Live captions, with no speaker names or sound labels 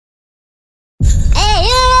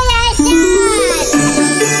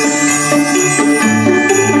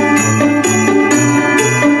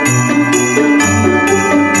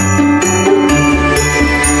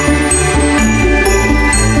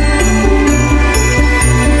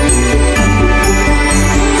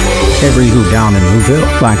Every who down in Newville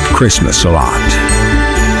liked Christmas a lot.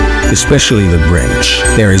 Especially the Grinch.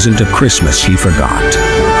 There isn't a Christmas he forgot.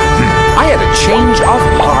 I had a change of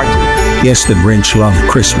heart. Yes, the Grinch loved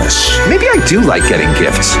Christmas. Maybe I do like getting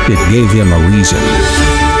gifts. It gave him a reason.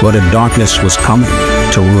 But a darkness was coming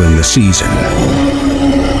to ruin the season.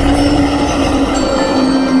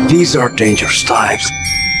 These are dangerous times.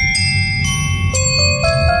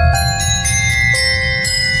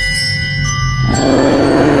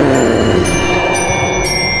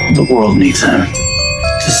 The world needs him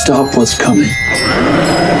to stop what's coming.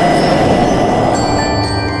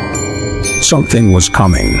 Something was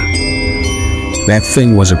coming. That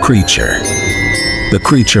thing was a creature. The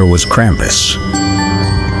creature was Krampus.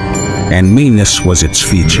 And meanness was its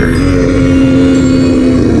feature.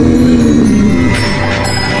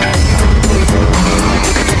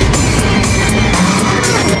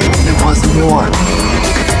 There was more.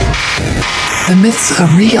 The myths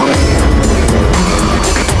are real.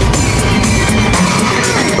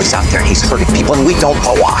 He's out there, he's hurting people, and we don't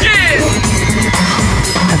know why.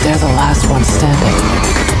 And they're the last ones standing.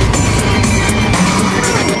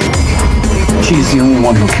 She's the only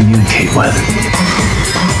one he'll communicate with.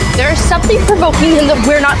 There is something provoking him that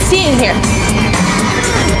we're not seeing here.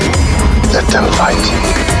 Let them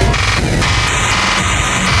fight.